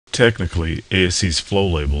Technically, ASC's flow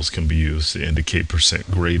labels can be used to indicate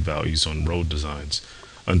percent grade values on road designs.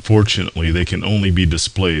 Unfortunately, they can only be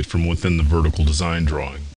displayed from within the vertical design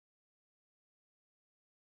drawing.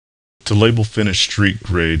 To label finished street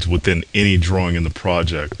grades within any drawing in the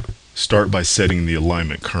project, start by setting the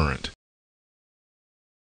alignment current.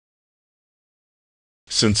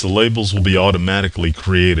 Since the labels will be automatically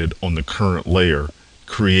created on the current layer,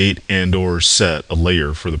 create and/or set a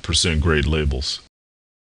layer for the percent grade labels.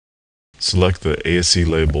 Select the ASC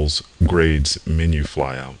Labels Grades menu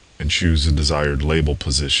flyout and choose the desired label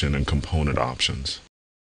position and component options.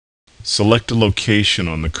 Select a location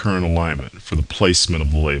on the current alignment for the placement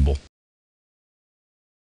of the label.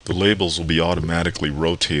 The labels will be automatically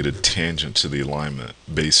rotated tangent to the alignment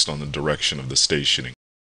based on the direction of the stationing.